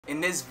In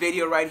this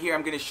video right here,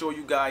 I'm going to show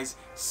you guys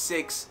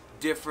 6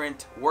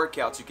 different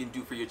workouts you can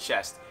do for your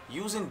chest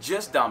using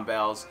just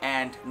dumbbells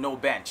and no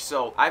bench.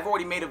 So I've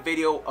already made a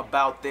video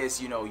about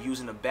this,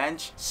 using a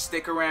bench.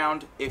 Stick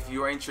around if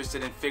you're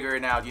interested in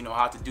figuring out,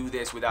 how to do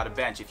this without a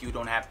bench if you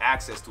don't have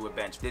access to a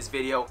bench. This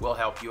video will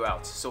help you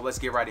out. So let's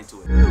get right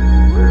into it.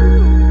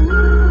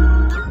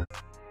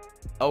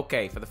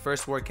 Okay, for the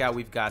first workout,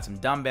 we've got some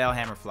dumbbell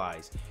hammer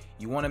flies.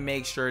 You want to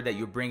make sure that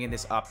you're bringing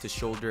this up to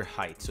shoulder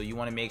height. So you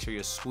want to make sure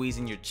you're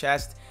squeezing your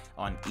chest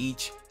on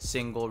each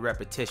single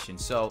repetition.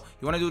 So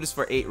you want to do this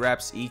for 8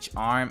 reps each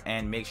arm,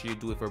 and make sure you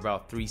do it for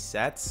about 3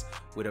 sets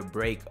with a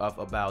break of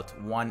about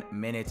 1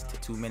 minute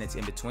to 2 minutes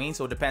in between.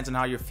 So it depends on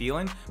how you're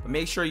feeling, but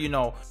make sure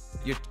you're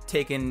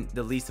taking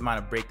the least amount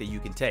of break that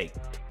you can take.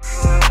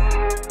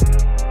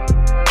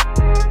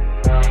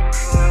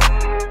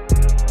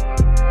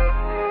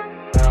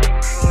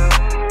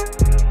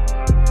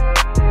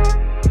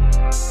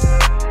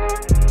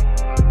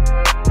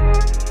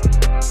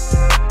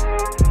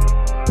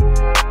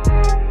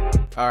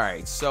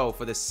 Alright, so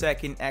for the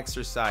second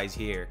exercise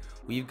here,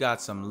 we've got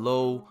some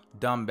low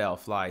dumbbell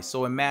flies.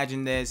 So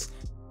imagine this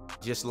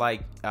just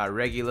like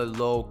regular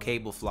low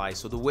cable flies.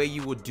 So the way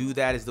you would do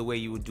that is the way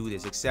you would do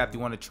this, except you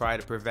want to try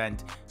to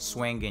prevent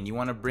swinging. You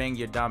want to bring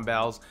your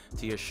dumbbells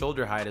to your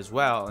shoulder height as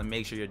well, and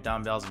make sure your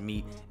dumbbells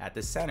meet at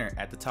the center,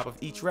 at the top of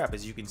each rep,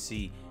 as you can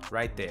see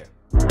right there.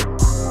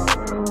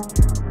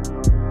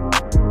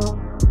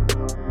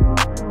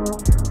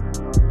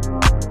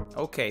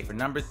 Okay, for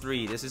number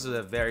 3, this is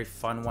a very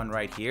fun one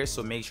right here.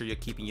 So make sure you're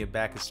keeping your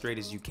back as straight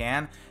as you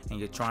can, and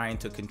you're trying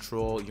to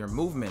control your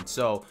movement.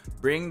 So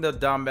bring the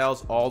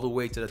dumbbells all the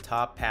way to the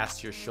top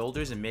past your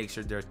shoulders, and make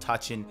sure they're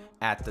touching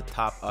at the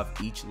top of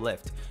each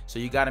lift. So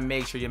you got to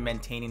make sure you're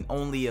maintaining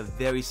only a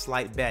very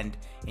slight bend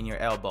in your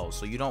elbows.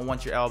 So you don't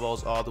want your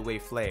elbows all the way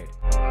flared.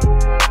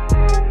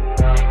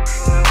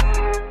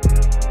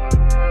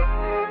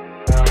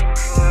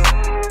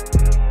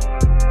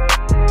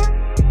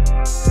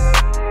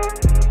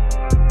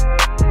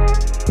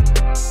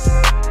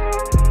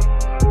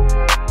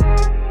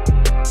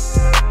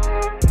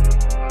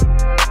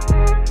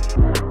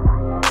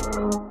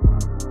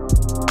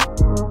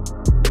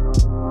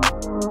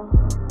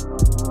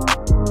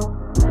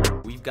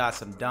 Got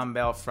some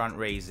dumbbell front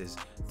raises,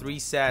 3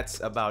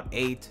 sets, about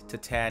 8 to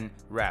 10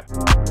 reps.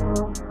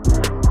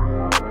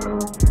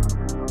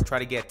 Try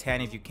to get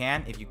 10 if you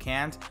can. If you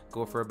can't,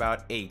 go for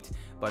about 8,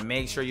 but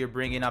make sure you're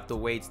bringing up the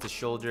weights to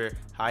shoulder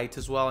height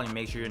as well, and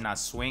make sure you're not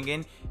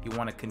swinging. You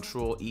want to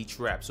control each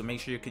rep, so make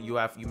sure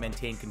you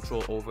maintain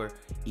control over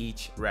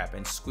each rep,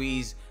 and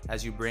squeeze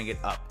as you bring it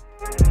up.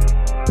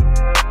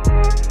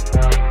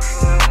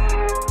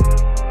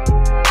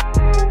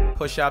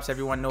 Push-ups,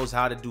 everyone knows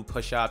how to do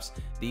push-ups.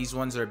 These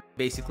ones are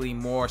basically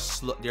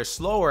they're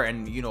slower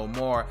and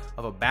more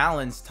of a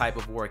balanced type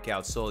of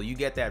workout. So you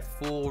get that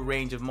full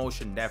range of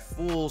motion, that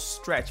full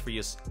stretch for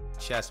your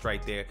chest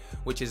right there,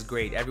 which is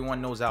great.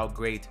 Everyone knows how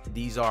great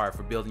these are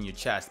for building your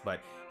chest, but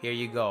here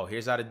you go.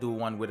 Here's how to do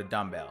one with a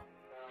dumbbell.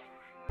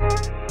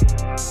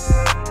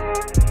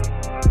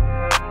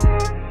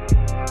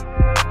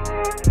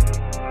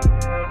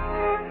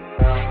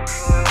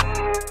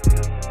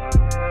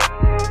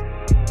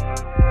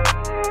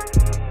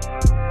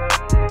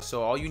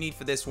 So all you need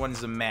for this one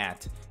is a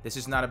mat. This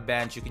is not a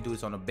bench. You can do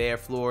this on a bare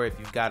floor if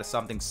you've got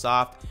something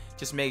soft.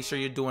 Just make sure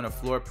you're doing a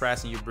floor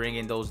press and you're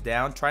bringing those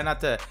down. Try not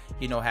to,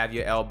 have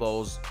your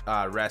elbows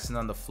resting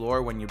on the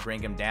floor when you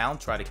bring them down.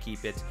 Try to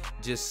keep it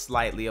just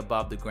slightly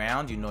above the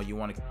ground. You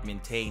want to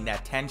maintain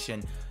that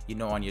tension,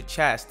 on your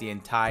chest the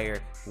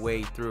entire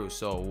way through.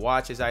 So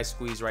watch as I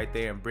squeeze right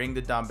there and bring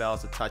the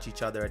dumbbells to touch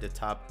each other at the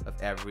top of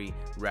every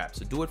rep.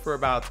 So do it for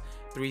about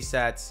 3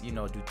 sets,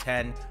 do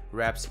 10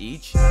 reps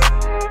each.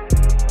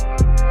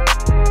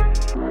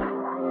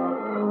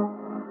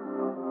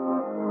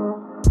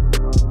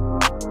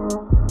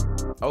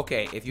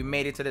 Okay, if you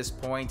made it to this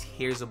point,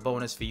 here's a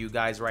bonus for you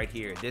guys right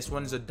here. This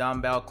one's a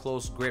dumbbell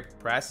close grip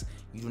press.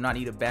 You do not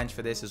need a bench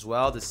for this as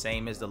well. The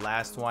same as the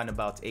last one,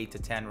 about 8 to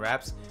 10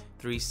 reps,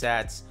 3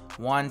 sets,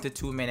 1 to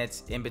 2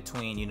 minutes in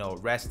between,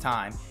 rest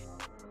time.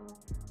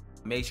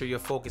 Make sure you're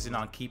focusing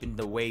on keeping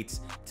the weights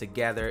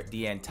together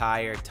the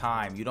entire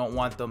time. You don't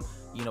want them,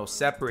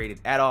 separated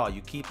at all.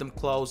 You keep them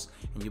close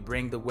and you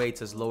bring the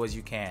weights as low as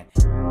you can.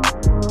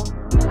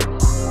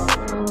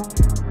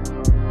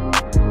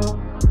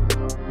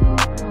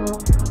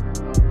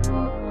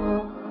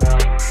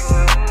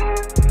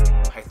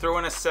 Throw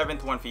in a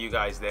 7th one for you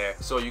guys there.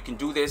 So you can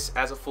do this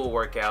as a full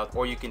workout,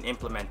 or you can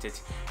implement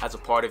it as a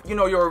part of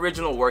your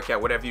original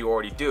workout, whatever you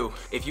already do.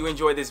 If you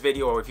enjoyed this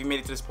video, or if you made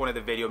it to this point of the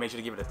video, make sure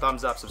to give it a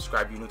thumbs up,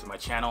 subscribe if you're new to my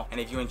channel, and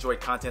if you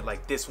enjoyed content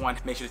like this one,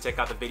 make sure to check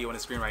out the video on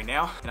the screen right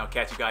now, and I'll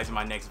catch you guys in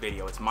my next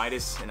video. It's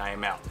Midas, and I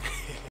am out.